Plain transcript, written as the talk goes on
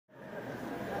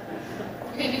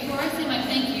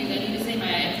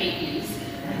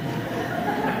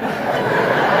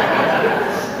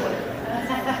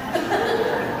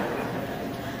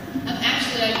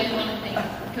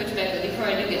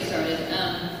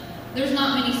there's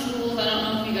not many schools, I don't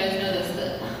know if you guys know this,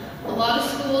 but a lot of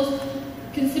schools,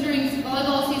 considering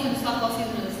volleyball season and softball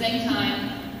season at the same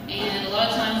time, and a lot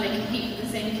of times they compete with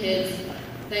the same kids,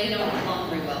 they don't get along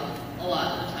very well, a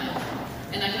lot of the time.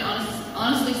 And I can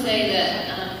honestly say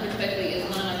that Coach Beckley is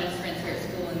one of my best friends here at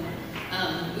school,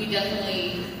 and we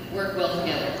definitely work well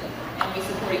together, and we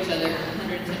support each other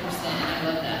 110%, and I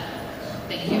love that.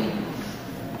 Thank you.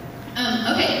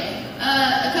 Okay,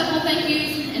 a couple of thank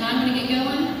yous, and I'm going to get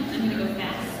going. I'm going to go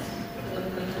fast, because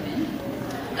I'm going to come in.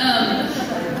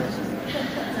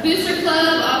 Booster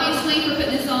Club, obviously, for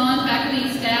putting this on, faculty,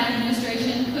 staff,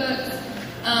 administration, cooks,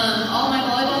 all my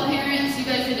volleyball parents, you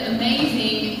guys did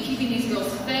amazing keeping these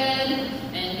girls fed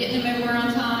and getting them everywhere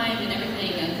on time and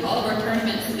everything. And all of our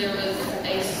tournaments, there was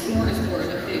a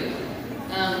smorgasbord of food.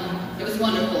 It was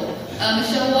wonderful.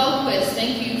 Michelle Wahlquist,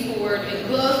 thank you for doing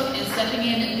book and stepping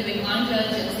in and doing line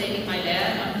judge and saving my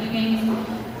dad on a few games.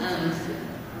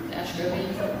 The Astro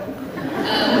games.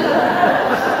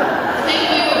 Thank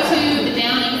you to the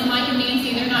Downings, Mike and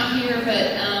Nancy. They're not here,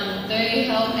 but they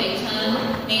help a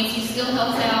ton. Nancy still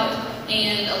helps out,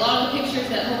 and a lot of the pictures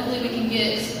that hopefully we can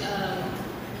get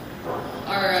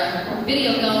our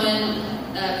video going,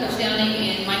 Coach Downing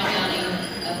and Mike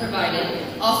Downing provided.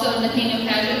 Also, Nathaniel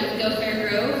Paget with Go Fair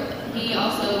Grove. He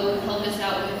also helped us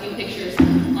out with a few pictures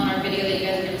on our video that you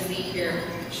guys are going to see here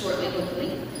shortly,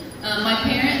 hopefully. My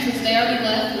parents, which they already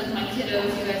left with my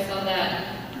kiddos, you guys saw that.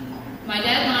 My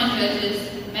dad line judges,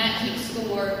 Matt keeps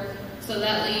score, so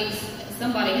that leaves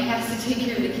somebody has to take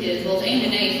care of the kids. Well, it's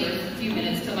Andonae for a few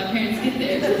minutes till my parents get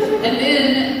there. And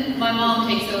then my mom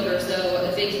takes over, so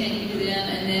a big thank you to them.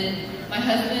 And then my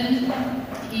husband,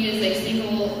 he is a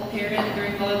single parent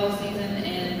during volleyball season,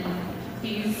 and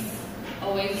he's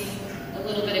always a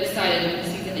little bit excited when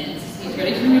the season ends. He's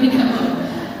ready for me to come home.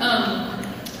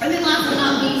 And then last but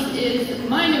not least is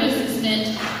my new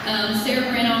assistant, Sarah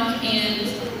Brannock, and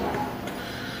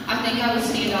I think I was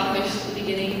standoffish at the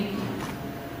beginning.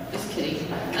 Just kidding.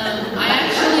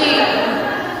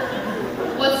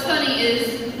 What's funny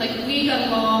is, like, we got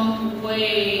along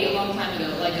a long time ago.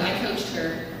 Like, I coached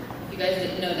her. You guys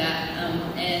didn't know that.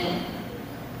 And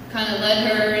kind of led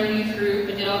her in youth group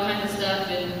and did all kinds of stuff.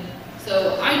 And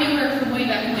so I knew her from way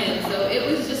back when. So it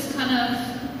was just kind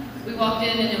of, we walked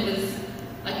in and it was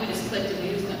like we just clicked and we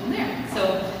just went from there.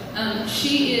 So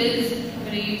she is, I'm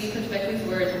going to use Coach Beckley's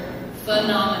word,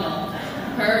 phenomenal.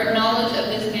 Her knowledge of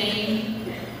this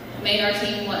game made our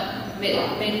team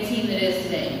made the team that it is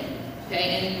today. Okay,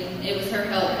 and it was her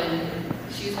help, and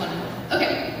she was wonderful.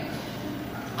 Okay,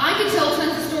 I could tell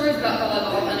tons of stories about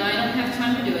volleyball, and I don't have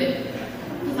time to do it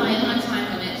because I am on a time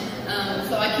limit.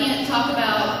 So I can't talk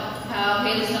about how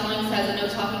Kayla Stallings has a no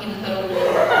talking in the huddle rule,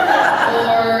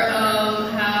 or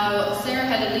how Sarah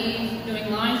had to leave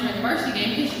doing lines during the varsity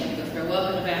game because she had to go throw up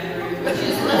in the bathroom, which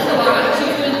is a lot.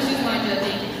 She's line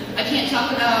judging. I can't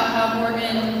talk about how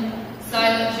Morgan,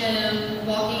 silent gym,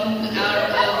 walking out of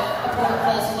the court,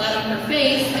 falls flat on her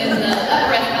face, and the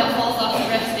ref ball falls off the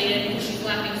ref stand because she's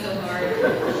laughing so hard.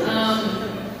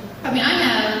 I mean, I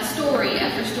have story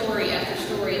after story after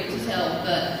story to tell,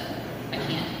 but I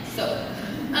can't. So,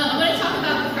 I'm going to talk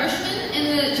about the freshmen and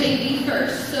the JV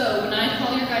first. So, when I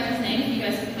call your guys' name, if you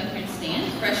guys can come here and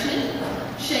stand. Freshmen,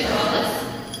 Shay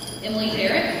Wallace, Emily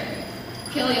Derrick,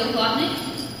 Kelly O'Clocknick,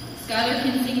 Skylar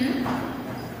Kensinger,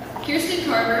 Kirsten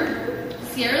Carver,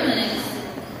 Sierra Lennox,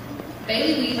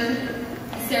 Bailey Weaver,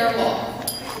 Sarah Wall.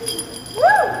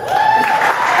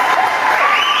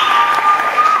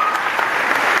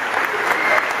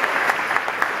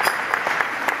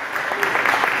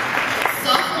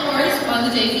 Sophmores on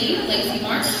the JV, Lacey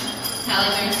March,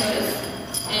 Hallie Merisotes,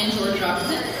 and George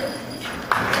Robertson.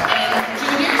 And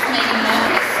juniors, Megan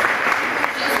Wahlquist,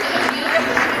 Jessica O'Neill,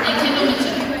 and Kendall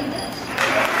Mitchem.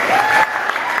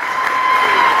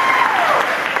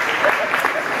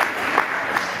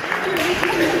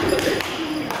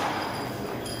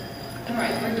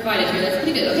 Divided here. That's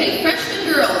pretty good. Okay,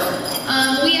 freshman girls.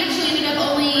 We actually ended up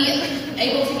only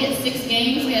able to get 6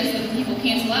 games. We had some people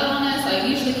cancel out on us. I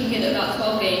usually can get about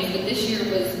 12 games, but this year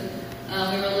was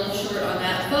we were a little short on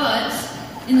that. But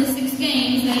in the 6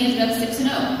 games, they ended up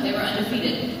 6-0. They were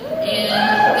undefeated, and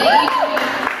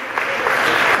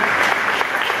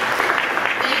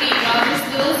they beat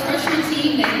Rogersville's freshman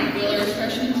team. They beat Willard's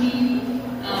freshman team.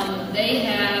 They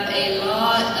have a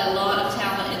lot of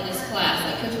talent in this class.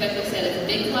 Like Coach Beckley said, it's a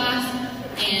big class,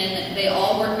 and they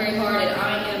all work very hard, and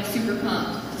I am super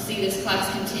pumped to see this class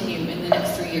continue in the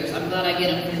next 3 years. I'm glad I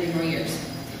get them for 3 more years.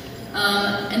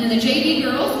 And then the JV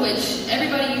girls, which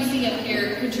everybody you see up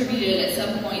here contributed at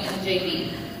some point in the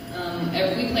JV.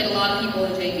 We played a lot of people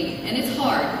in JV, and it's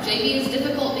hard. JV is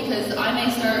difficult because I may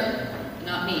start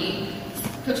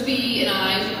Coach B and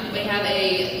I, we have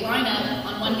a lineup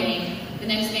on one game. The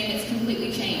next game it's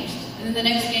completely changed. And then the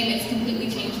next game it's completely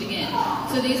changed again.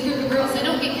 So these group of girls, they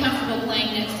don't get comfortable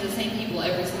playing next to the same people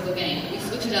every single game. We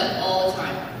switch it up all the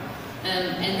time.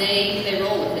 And they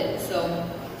roll with it. So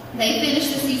they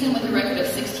finished the season with a record of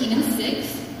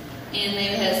 16-6. And they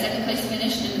had a second place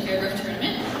finish in the Fairgrove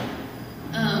Tournament.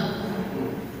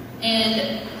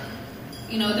 And,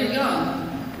 you know, they're young.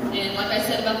 And like I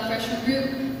said about the freshman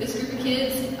group, this group of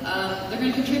kids, they're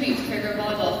going to contribute to Fairgrove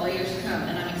Volleyball for years to come.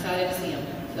 And I'm excited to see them.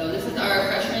 So this is our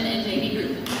freshman and JV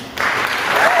group.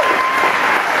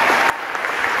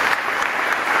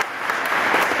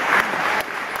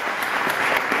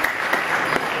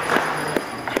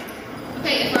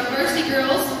 Okay, if our varsity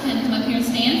girls can come up here and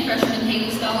stand, freshman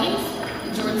Hallie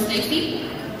and Jordan Stacy,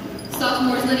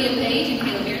 sophomores Lydia Page and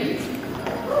Kayla Bearden,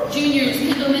 juniors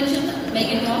Kendall Mitchem,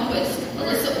 Megan Wahlquist,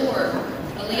 Alyssah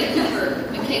Alea Cooper,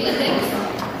 Mikala Hicks,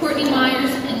 Courtny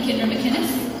and Kendra McKinnis,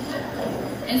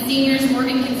 and seniors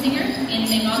Morgan Kensinger,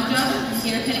 Andonae Magdziarz, and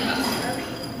Cierra Pentecost.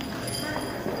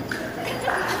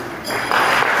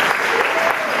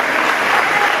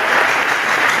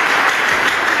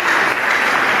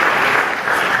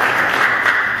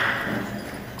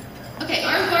 Okay,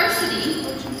 our varsity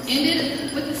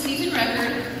ended with a season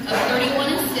record of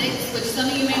 31-6, which some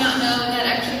of you may not know, that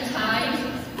actually tied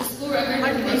the school record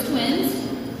with the most wins.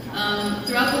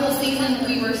 Throughout the whole season,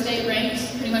 we were state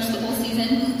ranked pretty much the whole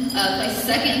season. Placed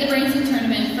second in the Branson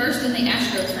Tournament, first in the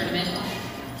Asst Tournament.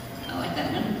 I like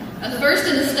that one. First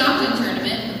in the Stockton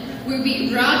Tournament. We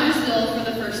beat Robertson for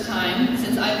the first time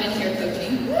since I've been here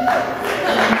coaching.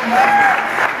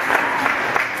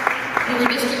 We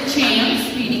were district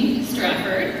champs, beating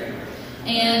Stratford.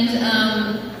 And,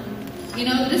 you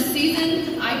know, this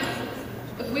season,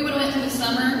 if we would have went through the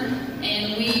summer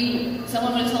and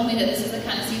someone would have told me that this is the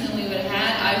kind of season we would have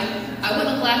had, I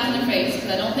wouldn't have laughed in their face because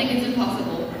I don't think it's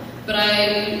impossible, but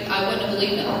I wouldn't have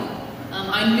believed them.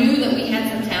 I knew that we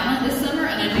had some talent this summer,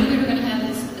 and I knew we were going to have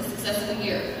a successful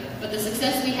year. But the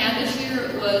success we had this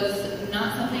year was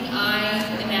not something I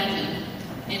imagined,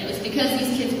 and it was because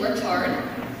these kids worked hard.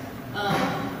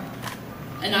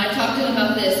 And I talked to them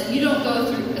about this. You don't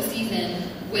go through a season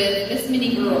with this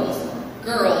many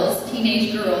girls,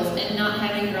 teenage girls, and not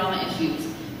having drama issues.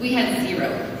 We had 0.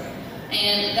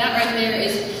 And that right there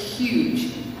is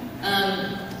huge.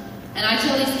 And I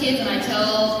tell these kids, and I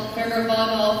tell Fairgrove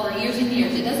Volleyball for years and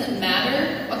years, it doesn't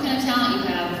matter what kind of talent you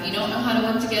have. If you don't know how to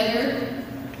work together,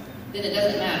 then it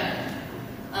doesn't matter.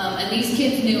 And these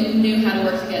kids knew how to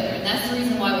work together. And that's the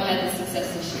reason why we had this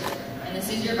success this year. And this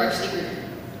is your varsity group.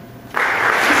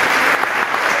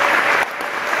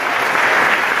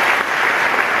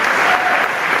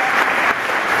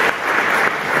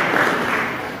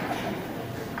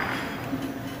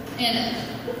 And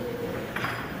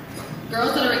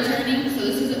girls that are returning, so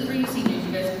this isn't for you seniors,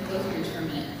 you guys can close your ears for a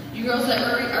minute. You girls that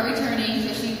are returning,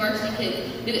 especially varsity kids,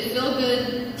 did it feel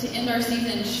good to end our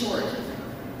season short?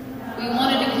 We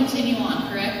wanted to continue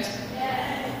on, correct?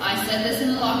 Yes. I said this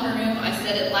in the locker room, I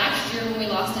said it last year when we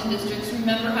lost in districts.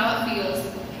 Remember how it feels.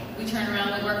 We turn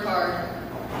around, we work hard,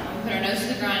 we put our nose to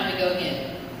the grind, we go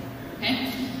again.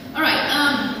 Okay? Alright,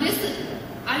 I'm going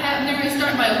to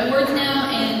start my awards now,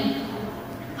 and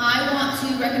I want to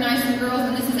recognize some girls,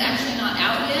 and this is actually not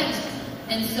out yet,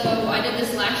 and so I did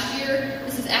this last year.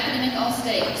 This is Academic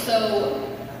All-State, so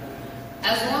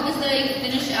as long as they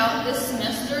finish out this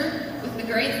semester with the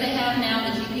grades they have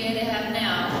now, the GPA they have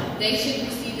now, they should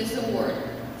receive this award.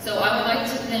 So I would like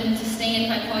them to stand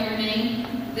if I call your name.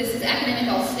 This is Academic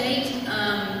All-State.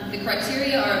 The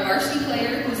criteria are a varsity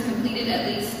player who's competed in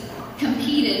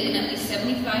at least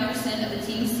 75% of the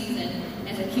team's season and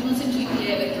has a cumulative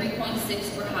GPA of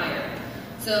 3.6 or higher.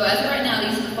 So as of right now,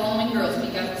 these are the following girls, and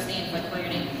you guys will stand if I call your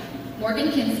name. Morgan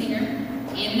Kensinger,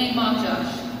 Andonae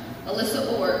Magdziarz, Alyssah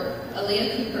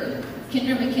Alea Cooper,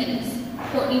 Kendra McKinnis,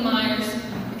 Courtny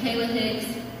Mikala Hicks,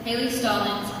 Hallie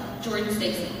Stallings, Jordan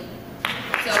Stacy.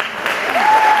 So that's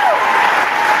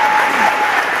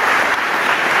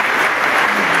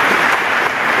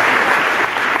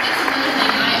another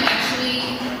thing. I actually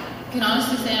can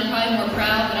honestly say I'm probably more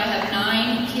proud that I have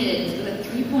 9 kids with a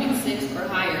 3.6 or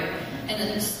higher, and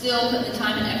then still putting the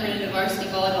time and effort into varsity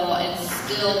volleyball and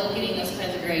still getting those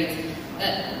kinds of grades.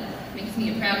 That makes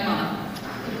me a proud mom.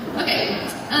 Okay,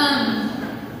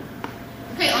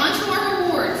 on to our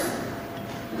awards.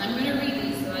 I'm going to read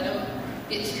these so I don't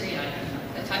get teary-eyed.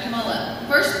 I typed them all up.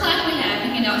 First plaque we have,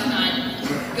 hanging out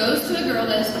tonight, goes to a girl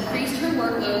that has increased her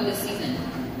workload this season.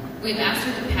 We've asked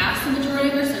her to pass the majority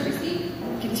of her service lead,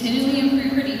 continually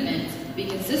improve her defense, be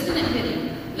consistent at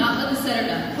hitting, not let the setter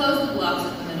down, close the blocks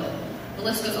at the middle. The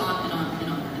list goes on and on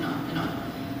and on. and on.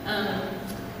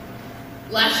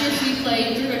 Last year she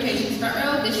played 3 rotations front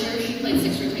row. This year she played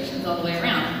 6 rotations all the way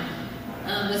around.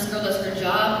 This girl does her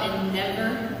job and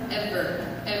never, ever,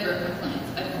 ever complains.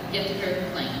 I've yet to hear her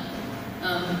complain.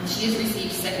 She has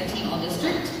received 2nd team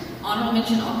all-district, honorable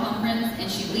mention all-conference, and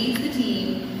she leads the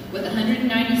team with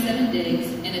 197 digs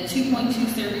and a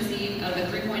 2.2 serve receive out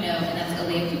of a 3.0, and that's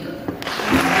Alea Cooper.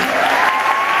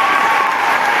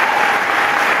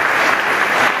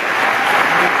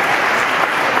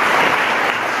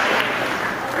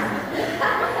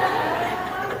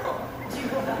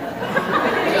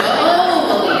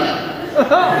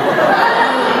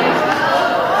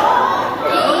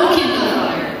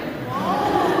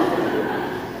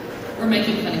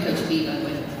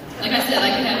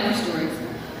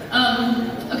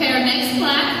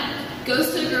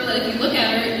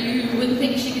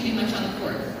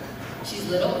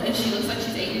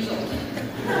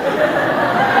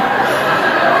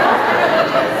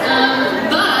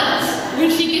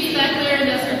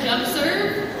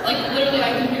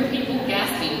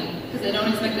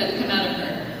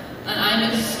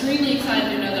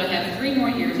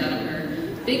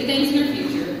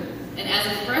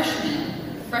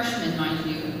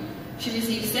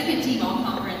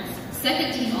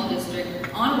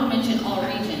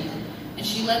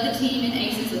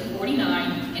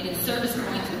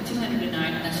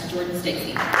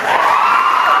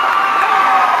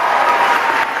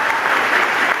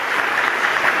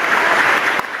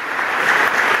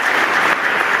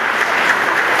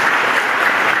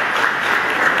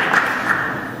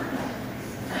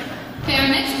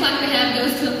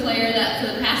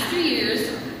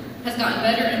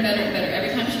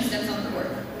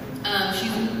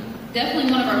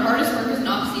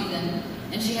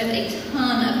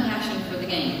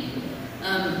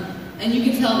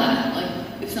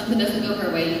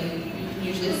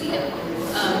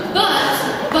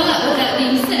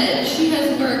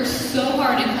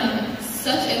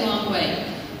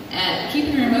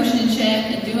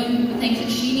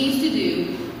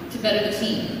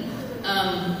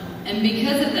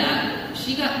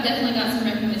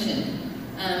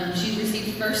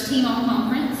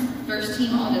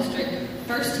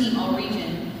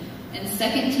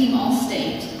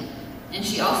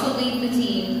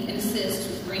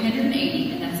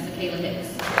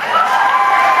 Hicks.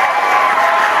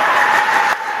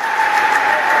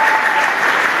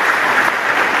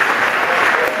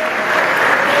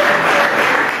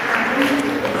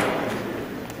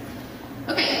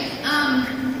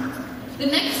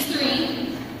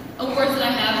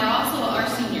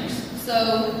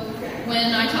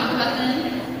 when I talk about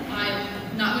them,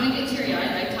 I'm not going to get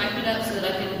teary-eyed. I typed it up so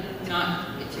that I can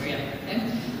not get teary-eyed,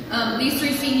 okay? These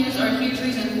three seniors are a huge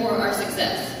reason for our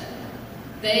success.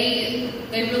 They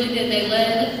really did. They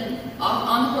led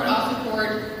on the court, off the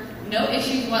court, no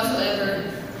issues whatsoever.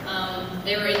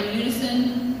 They were in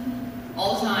unison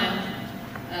all the time.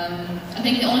 I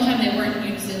think the only time they weren't in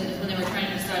unison is when they were trying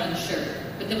to decide on the shirt.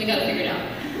 But then we got to figure it out.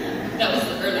 That was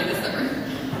early this summer.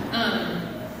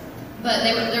 But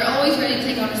they're always ready to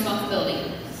take on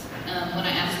responsibility when I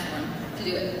ask for them to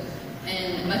do it,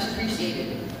 and much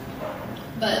appreciated.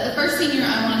 But the first senior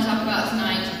I want to talk about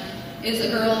tonight is a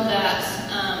girl that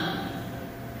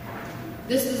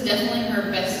this was definitely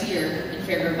her best year in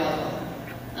Fairgrove volleyball.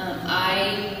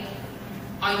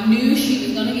 I knew she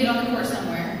was going to get on the court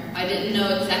somewhere. I didn't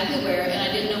know exactly where, and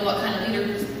I didn't know what kind of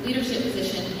leadership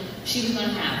position she was going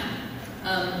to have.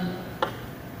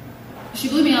 She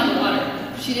blew me out of the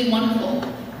water. She did wonderful.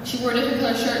 She wore a different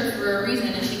color shirt for a reason,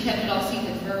 and she kept it all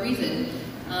season for a reason.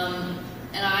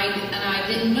 And I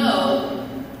didn't know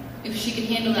if she could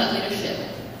handle that leadership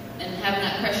and having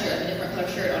that pressure of a different color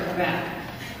shirt on her back.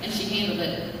 And she handled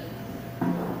it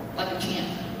like a champ,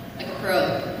 like a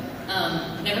pro.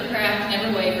 Never cracked,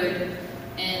 never wavered,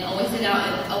 and always got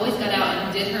out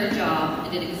and did her job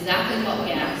and did exactly what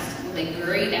we asked with a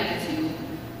great attitude.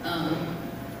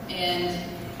 And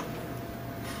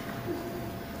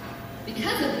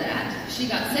because of that, she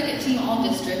got second team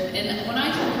all-district, and when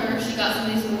I told her she got some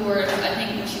of these awards, I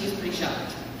think she was pretty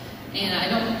shocked.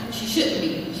 And she shouldn't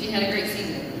be. She had a great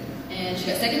season. And she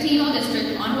got second team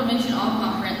all-district, honorable mention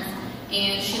all-conference,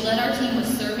 and she led our team with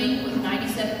serving with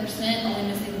 97%, only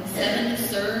missing 7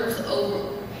 serves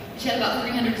over. She had about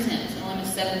 300 attempts and only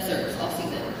missed 7 serves all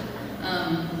season.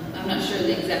 I'm not sure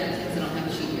the exact attempts, I don't have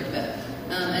a sheet here, but,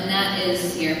 and that is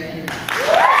Cierra.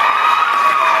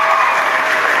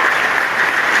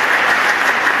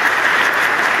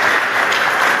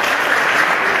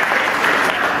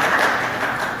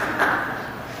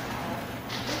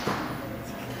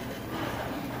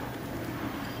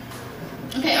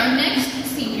 Okay, our next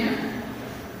senior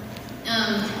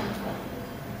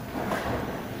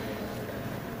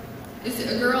It's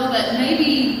a girl that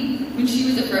maybe when she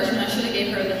was a freshman, I should have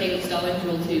gave her the Hallie Stalling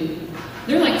rule too.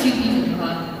 They're like 2 peas in a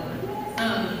pod.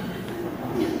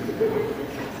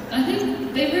 I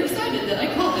think they were excited that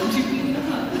I called them 2 peas in a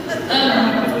pod.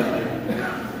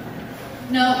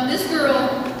 No, this girl,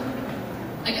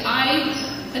 like I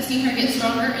have seen her get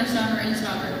stronger and stronger and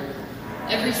stronger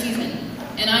every season.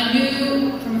 And I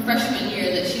knew from a freshman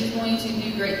year that she was going to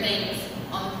do great things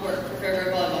on the court for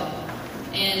Fairgrove Volleyball.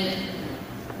 And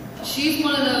she's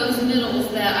one of those middles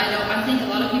that I think a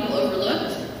lot of people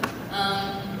overlooked.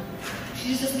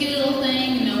 She's just a skinny little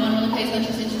thing, no one really pays much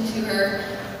attention to her,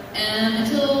 and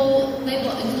until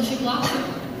she blocks them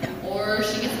or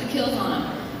she gets the kills on them.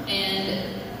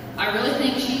 And I really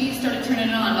think she started turning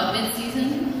it on about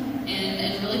mid-season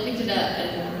and really picked it up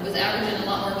and was averaging a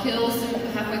lot more kills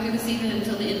halfway through the season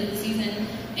until the end of the season,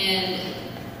 and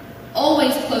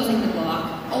always closing the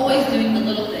block, always doing the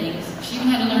little things. She even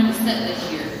had to learn to set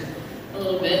this year a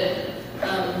little bit,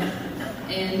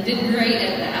 and did great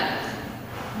at that.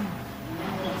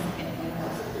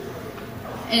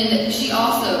 And she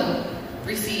also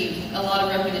received a lot of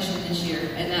recognition this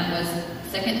year, and that was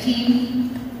 2nd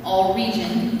team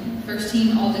All-Region, 1st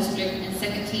team All-District, and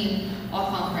 2nd team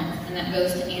All-Conference, and that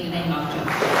goes to Andonae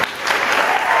Magdziarz.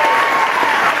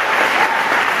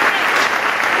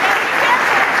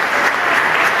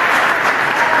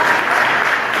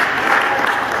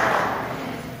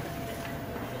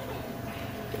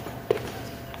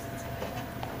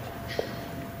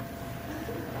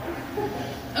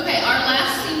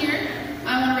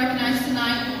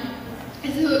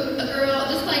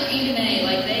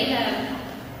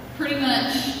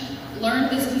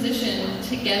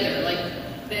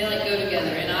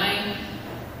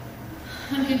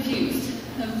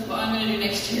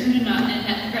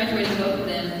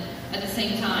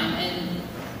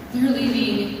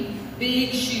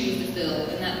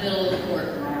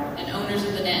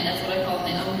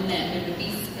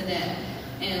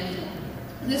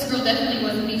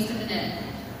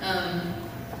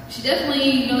 She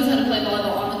definitely knows how to play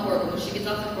volleyball on the court, but when she gets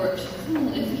off the court, she's a little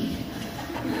iffy.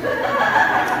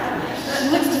 She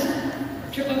likes to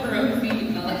trip up her own feet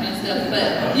and all that kind of stuff,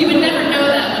 but you would never know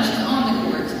that when she's on the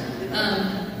court.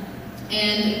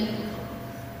 And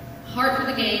heart for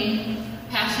the game,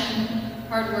 passion,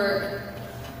 hard work.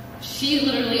 She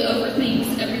literally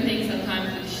overthinks everything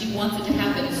sometimes because she wants it to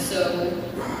happen so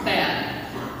bad.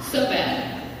 So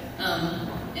bad.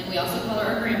 And we also call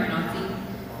her our grammar Nazi.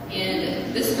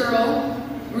 And this girl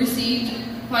received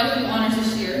quite a few honors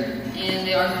this year, and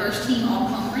they are 1st team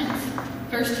All-Conference,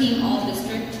 1st team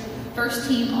All-District, 1st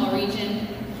team All-Region,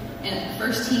 and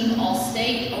 1st team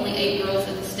All-State. Only 8 girls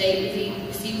at the state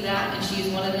received that, and she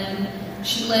is one of them.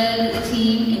 She led the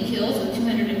team in kills with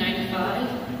 295,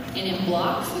 and in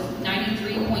blocks with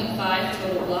 93.5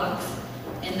 total blocks,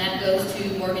 and that goes to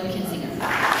Kensinger.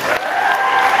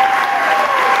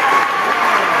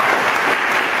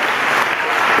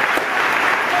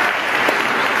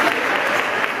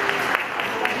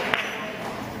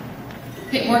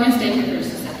 Okay, Morgan, stay here for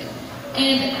just a second.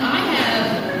 And I have,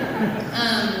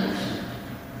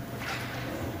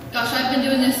 I've been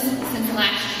doing this since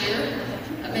last year.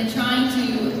 I've been trying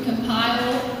to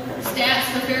compile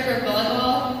stats for Fairgrove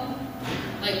Volleyball,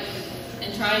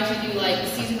 and try to do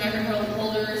season record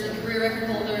holders and career record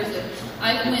holders. And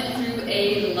I went through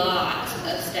a lot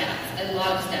of stats,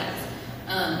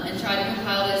 and tried to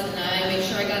compile this, and I made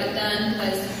sure I got it done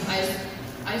because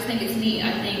I just think it's neat.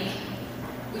 I think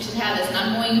we should have this, and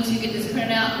I'm going to get this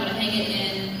printed out. I'm going to hang it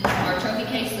in our trophy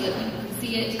case so that people can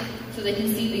see it, so they can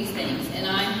see these things. And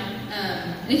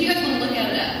and if you guys want to look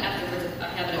at it afterwards, I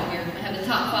have it up here. I have the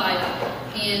top 5.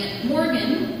 And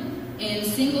Morgan, in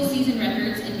single season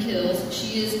records and kills,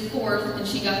 she is 4th, and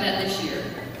she got that this year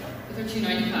with her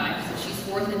 295. So she's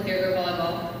 4th in Fairgrove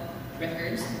Volleyball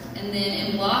records. And then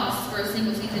in blocks for a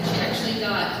single season, she actually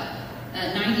got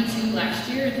 92 last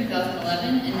year in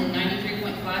 2011, and then 93.5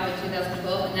 in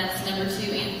 2012, and that's number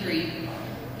 2 and 3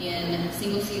 in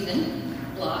single season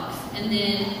blocks. And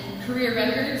then career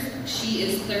records, she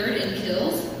is 3rd in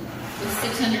kills with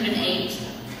 608,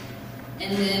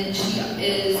 and then she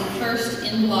is 1st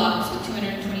in blocks with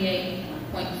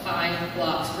 228.5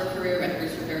 blocks for career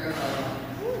records for Fairgrove Volleyball.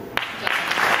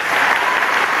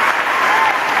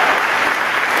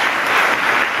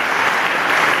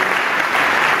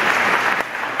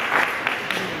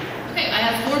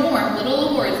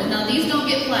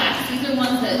 These are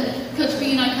ones that Coach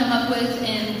B and I come up with,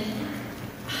 and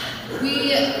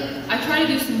I try to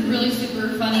do some really super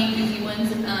funny, goofy ones,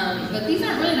 but these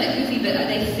aren't really that goofy, but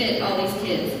they fit all these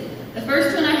kids. The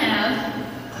first one I have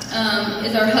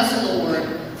is our Hustle Award.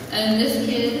 And this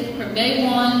kid, from day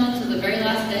one to the very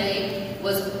last day,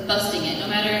 was busting it. No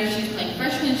matter if she was playing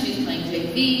freshman, she was playing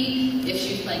JV, if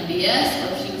she was playing BS,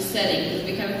 or if she was setting, because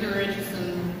we kind of threw her into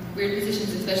some weird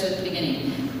positions, especially at the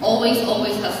beginning. Always,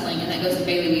 always hustling, and that goes to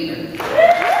Bailey Weaver.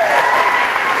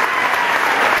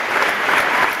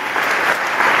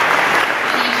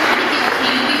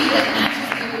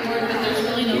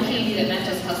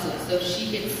 So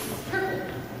she gets purple.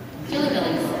 Jelly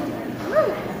bellies.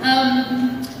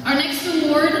 Our next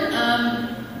award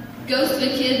goes to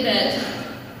the kid that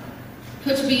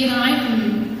Coach B and I from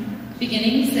the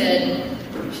beginning said,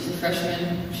 she's a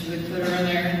freshman, she would put her in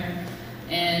there.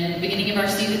 And the beginning of our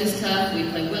season is tough. We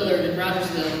play Willard and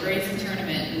Rogersville, Branson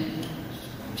Tournament. And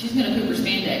she's going to poop her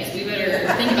spandex. We better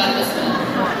think about this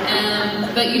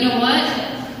one. But you know what?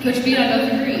 Coach B and I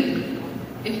both agreed.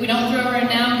 If we don't throw her in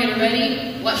now and get her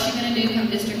ready, what's she going to do come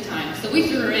district time? So we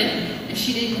threw her in, and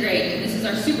she did great. And this is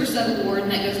our Super Sub Award,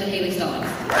 and that goes to Hallie Stallings.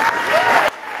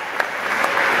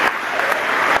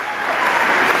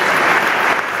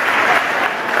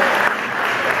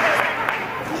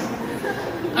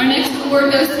 Our next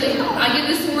award goes to, I give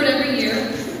this award every year,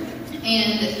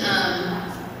 and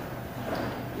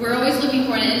we're always looking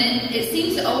for it. And it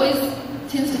seems to always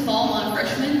tends to fall on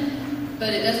freshmen.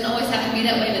 But it doesn't always have to be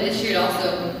that way, but this year it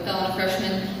also fell on a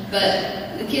freshman.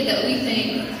 But the kid that we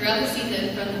think throughout the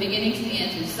season, from the beginning to the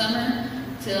end, through summer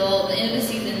till the end of the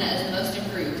season, that is most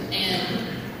improved. And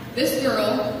this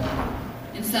girl,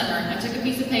 in summer, I took a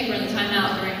piece of paper in the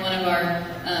timeout during one of our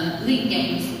league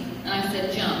games, and I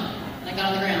said, jump. And I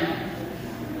got on the ground.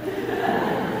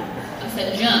 I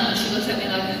said, jump. And she looked at me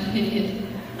like an idiot.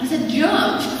 I said,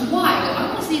 jump. She said, why? I go, I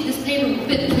want to see if this paper will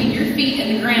fit between your feet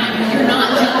and the ground, and you're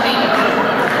not jumping.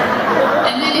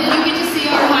 And then if you get to see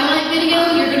our highlight video,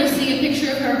 you're going to see a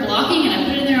picture of her blocking, and I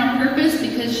put it in there on purpose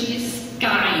because she is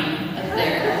skying up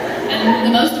there. And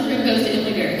the most improved goes to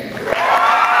Emily Berry.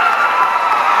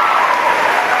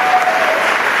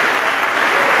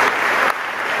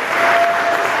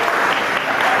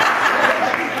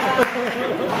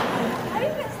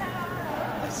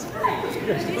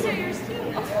 These are your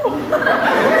students.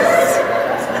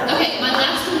 Okay, my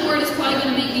last award is probably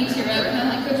going to make me tear up, kind of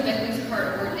like Coach Beckley's heart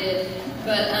award did.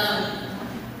 But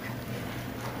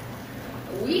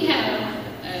we have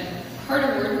a heart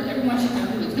award that everyone should know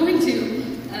who it's going to.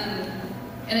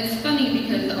 And it's funny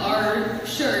because our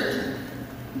shirt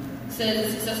says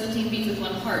a successful team beats with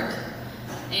one heart.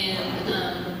 And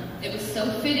it was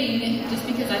so fitting just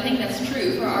because I think that's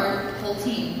true for our whole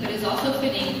team. But it's also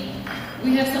fitting.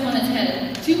 We have someone that's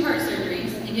had 2 heart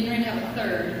surgeries and getting ready to have a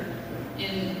 3rd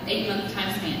in 8-month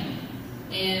time span.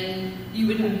 And you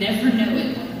would never know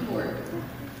it on the court.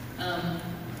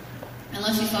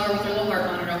 Unless you saw her with her little heart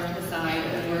monitor off to the side,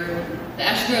 or the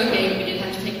Astro game, we did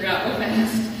have to take her out real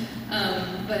fast.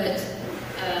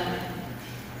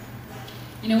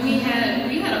 You know, we had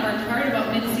a heart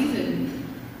about mid-season.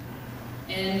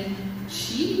 And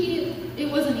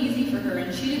it wasn't easy for her,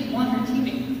 and she didn't want her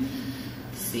teammate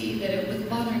to see that it was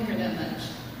bothering her that much.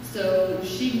 So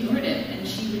she ignored it, and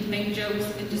she would make jokes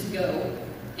and just go.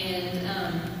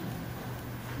 And,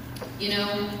 you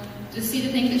know, to see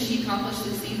the things that she accomplished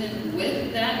this season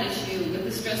with that issue, with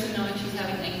the stress of knowing she's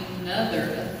having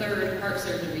a 3rd heart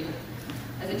surgery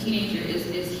as a teenager is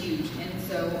huge. And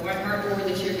so our heart award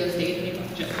this year goes to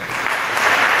Andonae.